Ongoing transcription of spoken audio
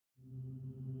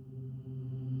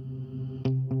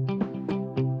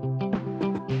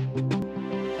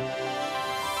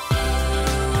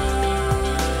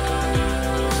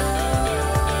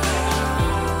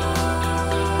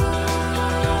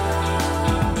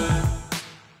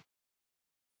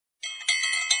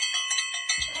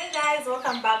guys,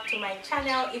 welcome back to my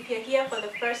channel. If you're here for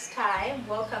the first time,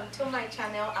 welcome to my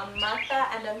channel. I'm Martha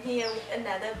and I'm here with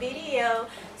another video.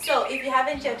 So if you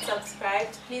haven't yet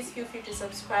subscribed, please feel free to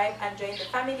subscribe and join the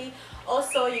family.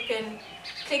 Also, you can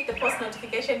click the post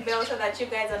notification bell so that you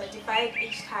guys are notified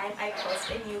each time I post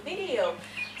a new video.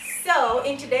 So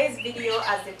in today's video,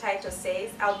 as the title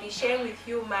says, I'll be sharing with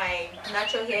you my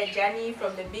natural hair journey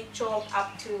from the big chop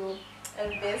up to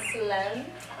this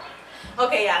length.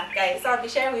 Okay, yeah guys, so I'll be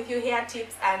sharing with you hair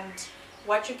tips and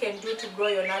what you can do to grow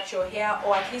your natural hair,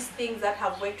 or at least things that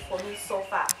have worked for me so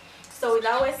far. So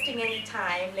without wasting any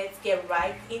time, let's get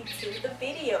right into the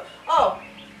video.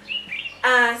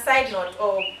 Side note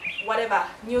or whatever,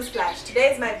 newsflash,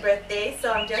 today is my birthday,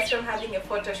 so I'm just from having a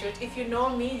photo shoot. If you know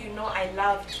me, you know I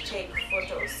love to take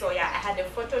photos. So yeah, I had a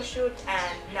photo shoot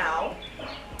and now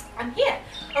I'm here.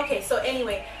 Okay, so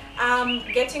anyway,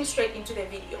 getting straight into the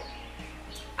video.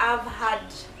 I've had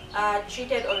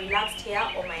treated or relaxed hair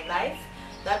all my life.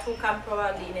 That will come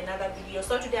probably in another video.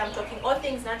 So today I'm talking all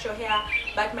things natural hair,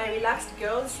 but my relaxed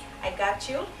girls, I got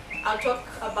you. I'll talk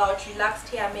about relaxed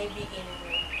hair maybe in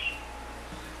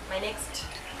my next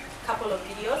couple of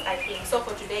videos, I think. So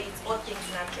for today, it's all things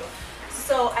natural.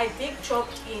 So I big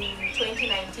chopped in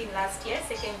 2019 last year,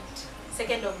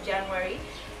 2nd of January,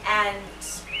 and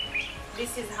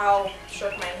this is how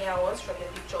short my hair was from the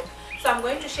big chop. So I'm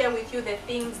going to share with you the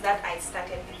things that I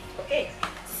started with. Okay,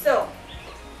 so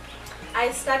I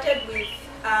started with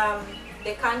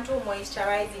the Cantu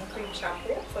Moisturizing Cream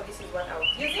Shampoo. So this is what I was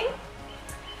using.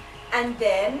 And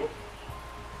then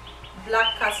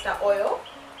black castor oil,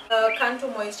 Cantu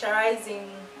Moisturizing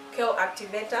Curl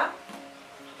Activator,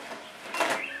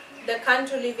 the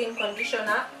Cantu Leave-In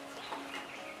Conditioner,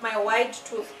 my white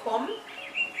tooth comb,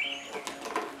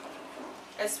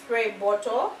 a spray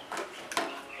bottle.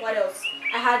 What else?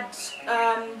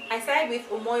 I started with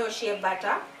Umoyo Shea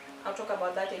butter. I'll talk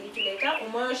about that a little later.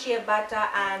 Umoyo Shea butter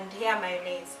and hair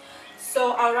mayonnaise.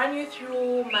 So I'll run you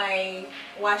through my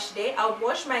wash day. I'll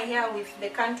wash my hair with the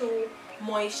Cantu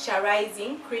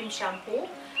Moisturizing Cream Shampoo.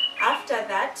 After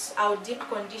that, I'll deep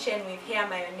condition with hair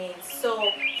mayonnaise.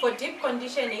 So for deep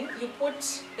conditioning, you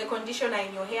put the conditioner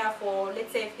in your hair for,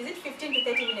 let's say, is it 15 to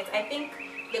 30 minutes? I think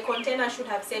the container should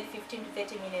have said 15 to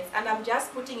 30 minutes, and I'm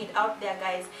just putting it out there,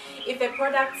 guys. If a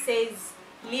product says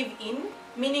leave in,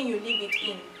 meaning you leave it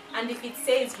in, and if it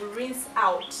says rinse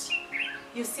out,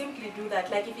 you simply do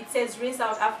that. Like if it says rinse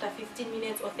out after 15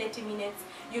 minutes or 30 minutes,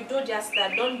 you do just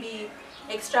that. Don't be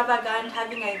extravagant,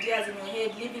 having ideas in your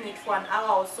head, leaving it for an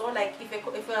hour or so. Like if a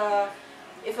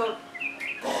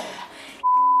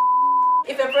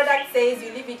product says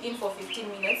you leave it in for 15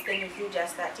 minutes, then you do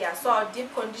just that. Yeah, so I'll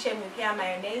deep condition with hair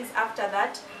mayonnaise. After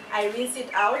that, I rinse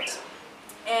it out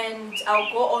and I'll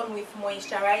go on with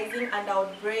moisturizing, and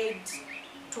I'll braid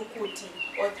tukuti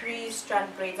or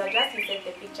 3-strand braids. I'll just insert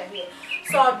the picture here.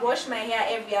 So I'll wash my hair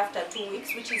every after 2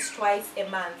 weeks, which is twice a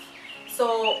month.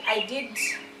 So I did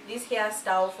this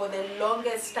hairstyle for the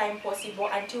longest time possible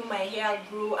until my hair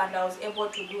grew and I was able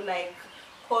to do like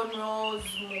cornrows,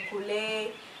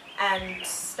 mukule, and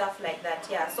stuff like that.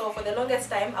 Yeah, so for the longest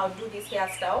time I'll do this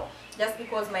hairstyle just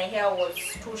because my hair was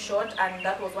too short and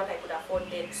that was what I could afford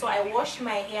then. So I wash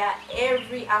my hair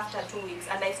every after 2 weeks,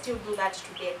 and I still do that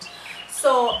to date.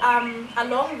 So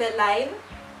along the line,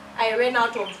 I ran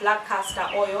out of black castor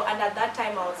oil, and at that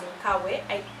time I was in Kawe.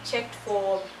 I checked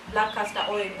for black castor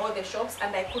oil in all the shops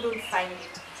and I couldn't find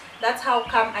it. That's how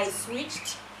come I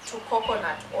switched to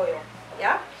coconut oil.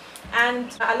 Yeah.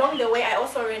 And along the way, I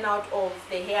also ran out of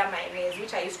the hair mayonnaise,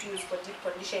 which I used to use for deep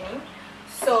conditioning.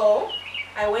 So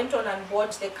I went on and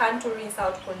bought the Cantu rinse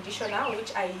out conditioner,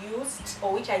 which I used,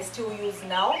 or which I still use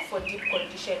now, for deep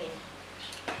conditioning.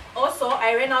 Also,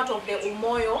 I ran out of the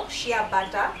Umoyo shea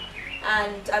butter,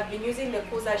 and I've been using the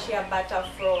Kuza shea butter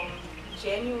from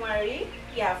January.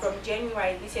 Yeah, from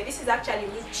January this year. This is actually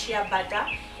whipped shea butter.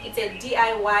 It's a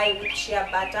DIY whipped shea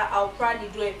butter. I'll probably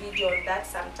do a video on that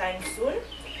sometime soon.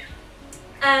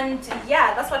 And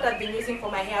yeah, that's what I've been using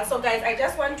for my hair. So guys, I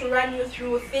just want to run you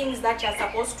through things that you're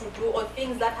supposed to do, or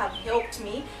things that have helped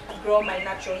me grow my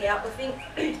natural hair, or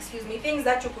things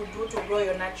that you could do to grow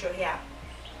your natural hair.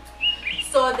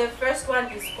 So the first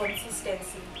one is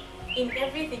consistency. In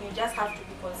everything, you just have to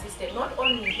be consistent. Not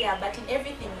only hair, but in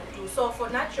everything you do. So for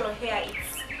natural hair,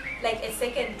 it's like a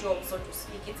second job, so to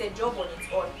speak. It's a job on its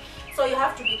own. So you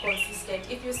have to be consistent.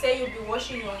 If you say you'll be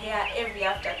washing your hair every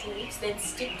after 2 weeks, then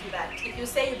stick to that. If you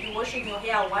say you'll be washing your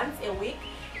hair once a week,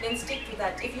 then stick to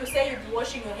that. If you say you'll be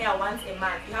washing your hair once a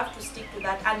month, you have to stick to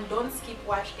that, and don't skip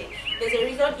wash day. There's a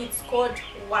reason it's called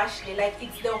wash day. Like,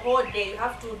 it's the whole day. You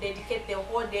have to dedicate the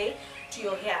whole day to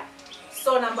your hair.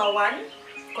 So number one,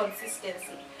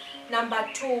 consistency. Number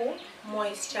 2,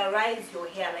 moisturize your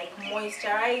hair. Like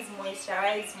moisturize,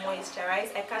 moisturize,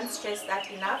 moisturize. I can't stress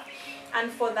that enough. And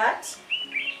for that,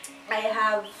 I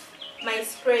have my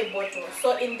spray bottle.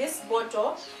 So in this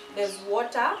bottle, there's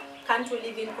water, Cantu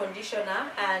leave-in conditioner,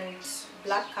 and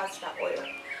black castor oil.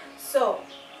 So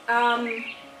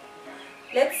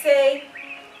let's say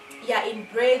you're in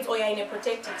braids or you're in a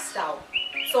protective style.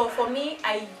 So for me,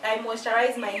 I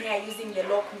moisturize my hair using the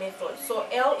lock method. So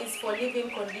L is for leave-in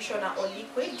conditioner or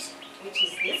liquid, which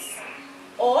is this.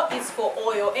 O is for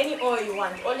oil, any oil you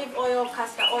want, olive oil,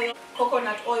 castor oil,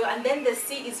 coconut oil, and then the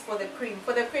C is for the cream.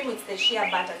 For the cream, it's the shea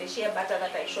butter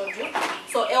that I showed you.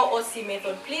 So LOC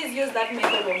method. Please use that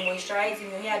method when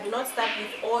moisturizing your hair. Do not start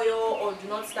with oil or do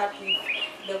not start with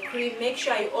the cream. Make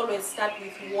sure you always start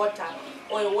with water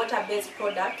or a water-based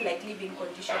product like leave-in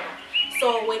conditioner.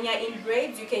 So when you're in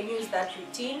braids, you can use that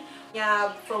routine.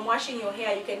 Yeah, from washing your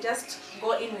hair, you can just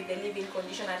go in with the leave-in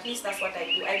conditioner. At least that's what I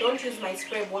do. I don't use my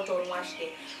spray bottle on wash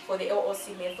day for the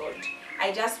LOC method.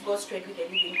 I just go straight with the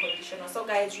leave-in conditioner. So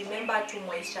guys, remember to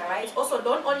moisturize. Also,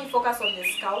 don't only focus on the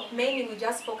scalp. Mainly, we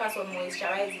just focus on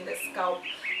moisturizing the scalp.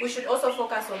 We should also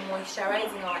focus on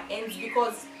moisturizing our ends,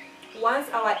 because once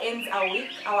our ends are weak,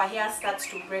 our hair starts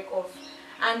to break off.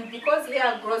 And because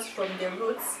hair grows from the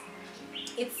roots,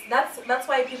 that's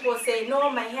why people say, no,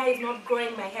 my hair is not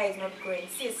growing, my hair is not growing.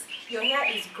 Sis, your hair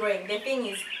is growing. The thing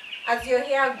is, as your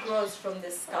hair grows from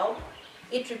the scalp,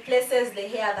 it replaces the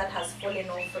hair that has fallen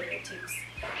off from your tips.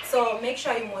 So make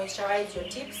sure you moisturize your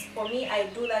tips. For me, I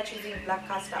do that using black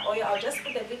castor oil. I'll just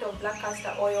put a bit of black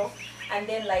castor oil and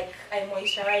then I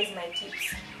moisturize my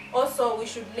tips. Also, we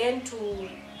should learn to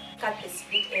cut the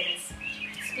split ends.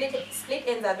 Split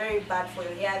ends are very bad for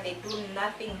your hair. They do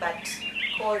nothing but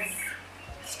cause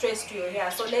stress to your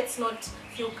hair. So let's not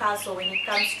feel castle when it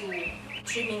comes to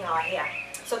trimming our hair.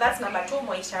 So that's number 2,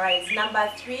 moisturize. Number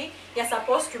 3, you're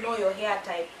supposed to know your hair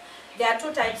type. There are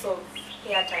 2 types of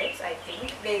hair types, I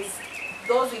think. There's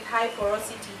those with high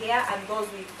porosity hair and those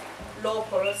with low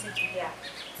porosity hair.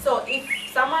 So if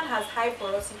someone has high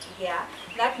porosity hair,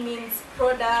 that means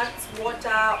products,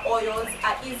 water, oils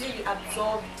are easily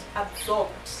absorbed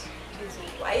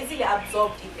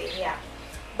in the hair.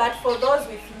 But for those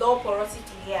with low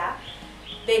porosity hair,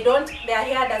 their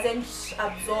hair doesn't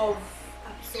absorb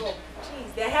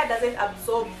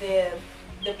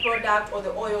the product or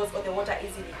the oils or the water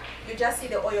easily. You just see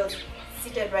the oils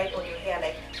seated right on your hair,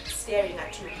 like staring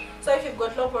at you. So if you've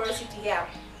got low porosity hair,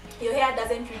 your hair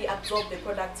doesn't really absorb the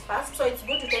products fast. So it's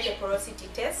good to take a porosity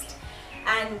test,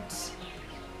 and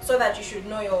so that you should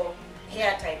know your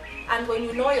hair type. And when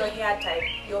you know your hair type,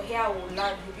 your hair will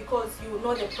love you, because you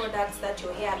know the products that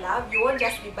your hair love. You won't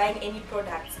just be buying any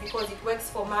products because it works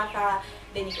for Martha,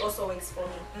 then it also works for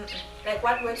me. Like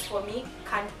what works for me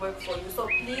can't work for you. So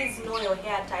please know your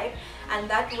hair type, and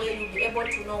that way you'll be able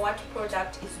to know what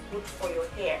product is good for your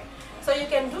hair. So you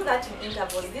can do that in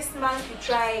intervals. This month you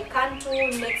try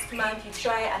Cantu, next month you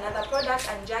try another product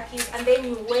and Jackie's, and then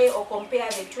you weigh or compare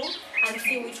the 2 and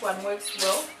see which one works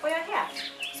well for your hair.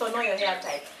 So know your hair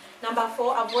type. Number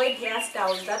 4, avoid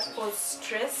hairstyles that cause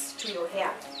stress to your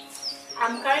hair.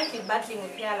 I'm currently battling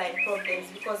with hairline problems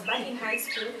because back in high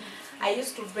school, I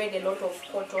used to braid a lot of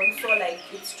cotton, so like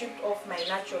it stripped off my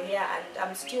natural hair, and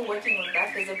I'm still working on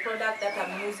that. There's a product that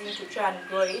I'm using to try and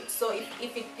grow it. So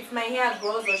if my hair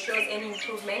grows or shows any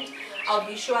improvement, I'll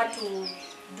be sure to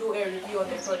do a review on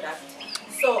the product.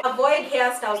 So avoid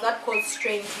hairstyles that cause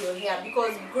strain to your hair,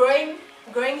 because growing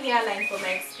hairline, from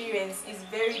my experience, is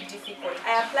very difficult.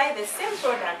 I apply the same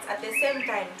products at the same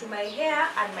time to my hair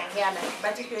and my hairline,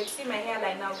 but if you see my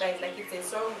hairline now, guys, like it's a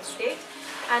sore state,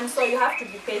 and so you have to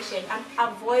be patient and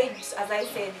avoid, as I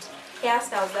said,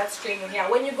 hairstyles that strain your hair.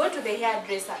 When you go to the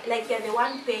hairdresser, like you're the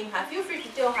one paying her, feel free to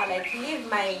tell her, like, leave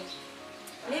my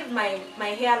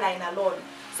hairline alone.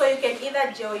 So you can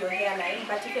either gel your hairline,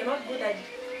 but if you're not good at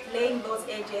laying those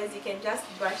edges, you can just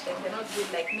brush them. They're not good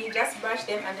like me. Just brush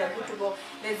them and you're good to go.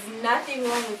 There's nothing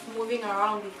wrong with moving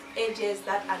around with edges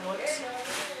that are not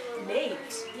laid.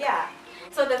 Yeah.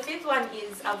 So the 5th one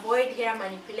is avoid hair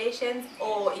manipulations,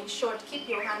 or in short, keep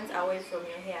your hands away from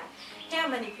your hair. Hair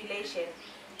manipulation.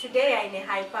 Today you're in a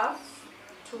high puff.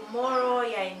 Tomorrow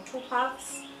you're in 2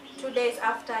 puffs. 2 days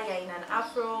after you're in an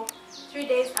afro. 3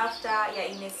 days after you're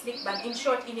in a slick bun. In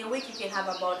short, in a week you can have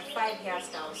about 5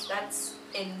 hairstyles. That's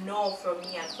a no from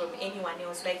me and from anyone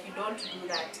else. Like, you don't do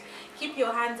that. Keep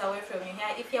your hands away from your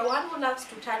hair. If you're one who loves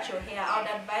to touch your hair, I would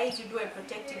advise you do a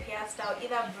protective hairstyle,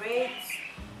 either braids,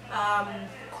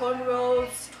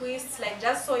 cornrows, twists, like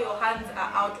just so your hands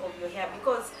are out of your hair,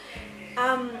 because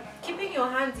Keeping your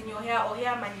hands in your hair or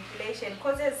hair manipulation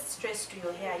causes stress to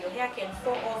your hair. Your hair can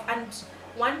fall off, and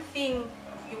one thing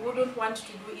you wouldn't want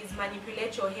to do is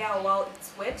manipulate your hair while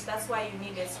it's wet. That's why you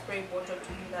need a spray bottle to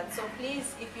do that. So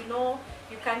please, if you know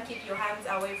you can't keep your hands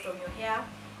away from your hair,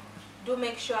 do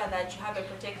make sure that you have a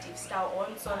protective style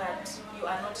on so that you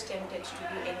are not tempted to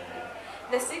do anything.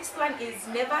 The sixth one is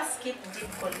never skip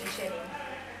deep conditioning.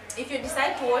 If you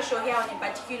decide to wash your hair on a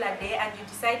particular day and you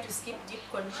decide to skip deep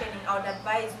conditioning, I would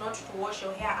advise not to wash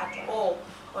your hair at all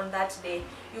on that day.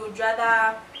 You would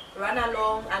rather run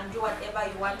along and do whatever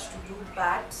you want to do,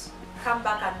 but come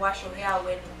back and wash your hair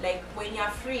when you're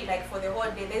free, like for the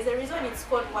whole day. There's a reason it's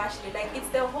called wash day, like it's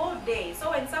the whole day.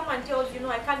 So when someone tells you, no,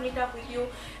 I can't meet up with you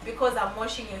because I'm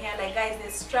washing your hair, like guys, the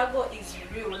struggle is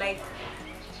real. Like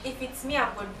if it's me,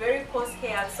 I've got very coarse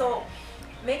hair, so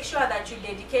make sure that you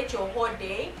dedicate your whole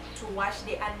day to wash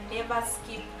day and never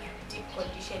skip deep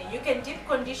conditioning. You can deep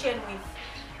condition with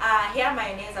hair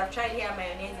mayonnaise. I've tried hair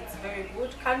mayonnaise, it's very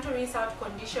good. Cantu rinse out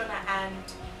conditioner and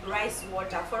rice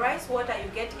water. For rice water,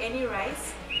 you get any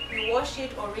rice, you wash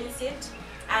it or rinse it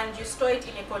and you store it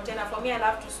in a container. For me, I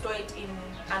love to store it in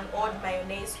an old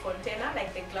mayonnaise container,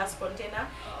 like the glass container.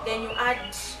 Then you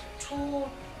add two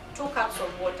cups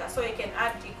of water, so you can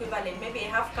add equivalent, maybe a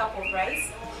half cup of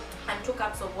rice and 2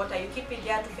 cups of water. You keep it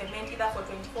there to ferment either for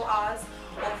 24 hours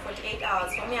or 48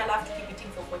 hours. For me, I love to keep it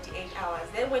in for 48 hours.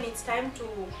 Then when it's time to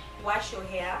wash your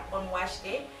hair on wash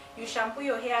day, you shampoo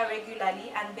your hair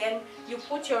regularly and then you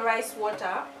put your rice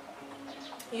water,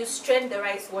 you strain the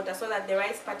rice water so that the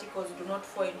rice particles do not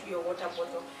fall into your water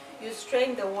bottle. You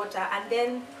strain the water and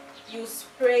then you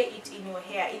spray it in your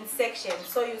hair in sections.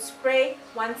 So you spray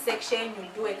one section, you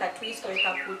do a twist or a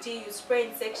kakuti, you spray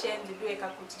in sections, you do a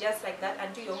kakuti, just like that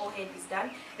until your whole head is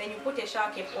done. Then you put a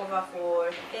shower cap over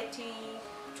for 30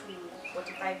 to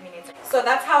 45 minutes. So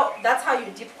that's how you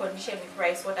deep condition with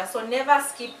rice water. So never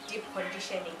skip deep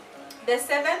conditioning. The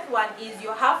seventh one is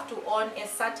you have to own a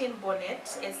satin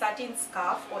bonnet, a satin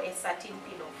scarf, or a satin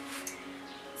pillow.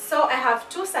 So I have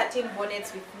 2 satin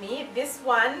bonnets with me. This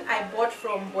one I bought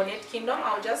from Bonnet Kingdom.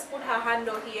 I'll just put her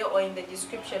handle here or in the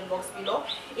description box below.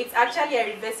 It's actually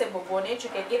a reversible bonnet. You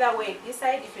can either wear it this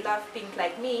side if you love pink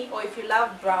like me, or if you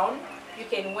love brown, you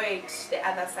can wear it the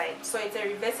other side. So it's a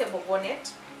reversible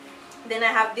bonnet. Then I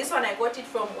have this one. I got it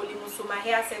from Ulimusuma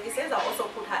Hair Services. I'll also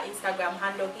put her Instagram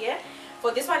handle here.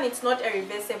 For this one, it's not a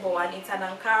reversible one. It's an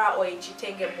Ankara or a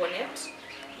Chitenge bonnet.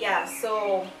 Yeah,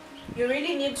 so you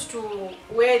really need to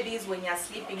wear these when you're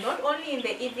sleeping, not only in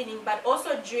the evening but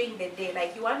also during the day.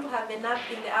 Like you want to have a nap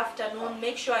in the afternoon,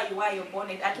 make sure you wear your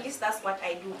bonnet. At least that's what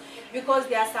I do, because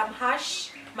there are some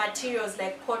harsh materials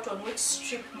like cotton which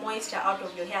strip moisture out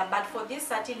of your hair. But for these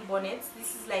satin bonnets,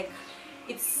 this is like,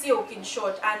 it's silk in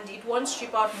short, and it won't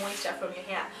strip out moisture from your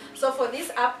hair. So for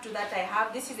this up to that I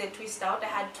have, this is a twist out. I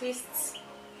had twists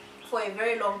for a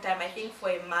very long time, I think for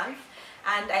a month,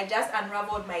 and I just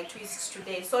unraveled my twists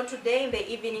today. So today in the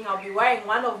evening I'll be wearing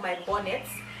one of my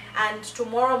bonnets, and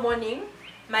tomorrow morning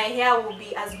my hair will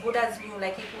be as good as new,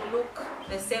 like it will look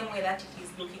the same way that it is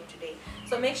looking today.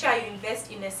 So make sure you invest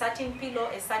in a satin pillow,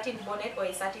 a satin bonnet, or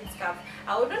a satin scarf.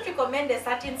 I wouldn't recommend a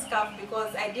satin scarf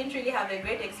because I didn't really have a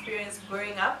great experience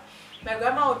growing up. My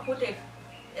grandma would put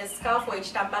a scarf or a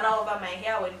chitambala over my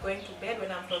hair when going to bed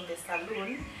when I'm from the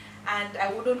salon, and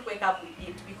I wouldn't wake up with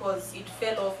it because it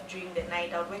fell off during the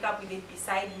night. I would wake up with it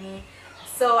beside me.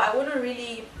 So I wouldn't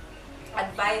really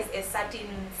advise a satin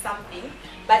something,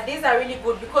 but these are really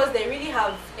good because they really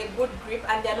have a good grip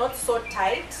and they're not so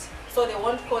tight, so they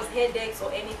won't cause headaches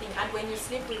or anything. And when you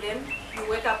sleep with them, you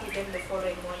wake up with them the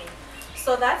following morning.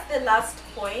 So that's the last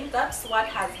point. That's what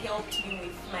has helped me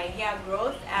with my hair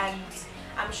growth, and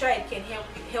I'm sure it can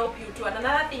help you too. And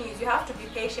another thing is you have to be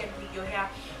patient with your hair.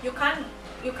 You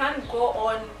can't go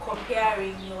on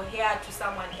comparing your hair to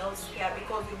someone else's hair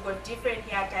because we've got different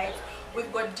hair types,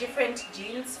 we've got different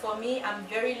genes. For me, I'm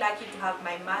very lucky to have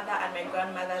my mother and my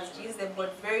grandmother's genes. They've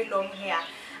got very long hair,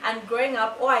 and growing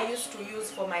up all I used to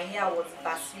use for my hair was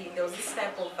Vaseline. There was this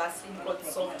type of Vaseline called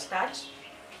Soft Touch.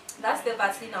 That's the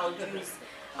Vaseline I would use.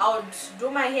 I would do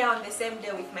my hair on the same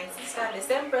day with my sister. The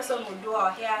same person would do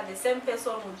our hair, the same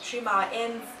person would trim our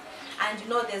ends. And you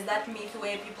know, there's that myth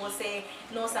where people say,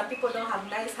 no, some people don't have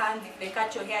nice hands, if they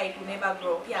cut your hair it will never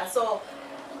grow. Yeah, so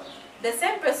the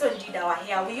same person did our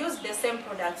hair. We used the same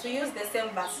products, we used the same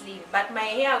Vaseline, but my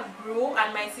hair grew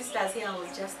and my sister's hair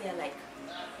was just there like,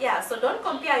 yeah. So don't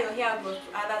compare your hair growth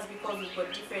to others because we've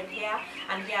got different hair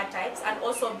and hair types. And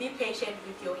also be patient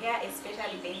with your hair,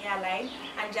 especially the hairline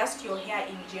and just your hair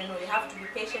in general. You have to be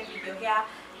patient with your hair.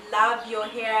 love your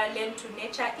hair, learn to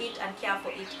nurture it and care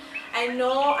for it. I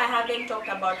know I haven't talked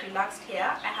about relaxed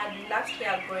hair. I had relaxed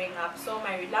hair growing up, so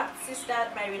my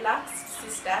relaxed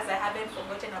sisters, I haven't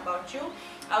forgotten about you.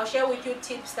 I'll share with you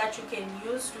tips that you can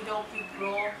use to help you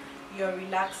grow your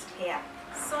relaxed hair.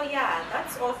 So yeah,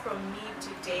 that's all from me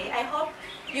today. I hope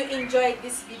you enjoyed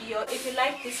this video. If you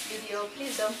like this video,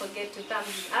 please don't forget to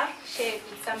thumbs it up, share it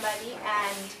with somebody,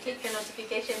 and click the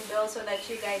notification bell so that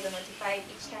you guys are notified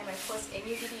each time I post a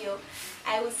new video.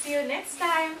 I will see you next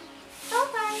time. Bye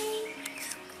bye.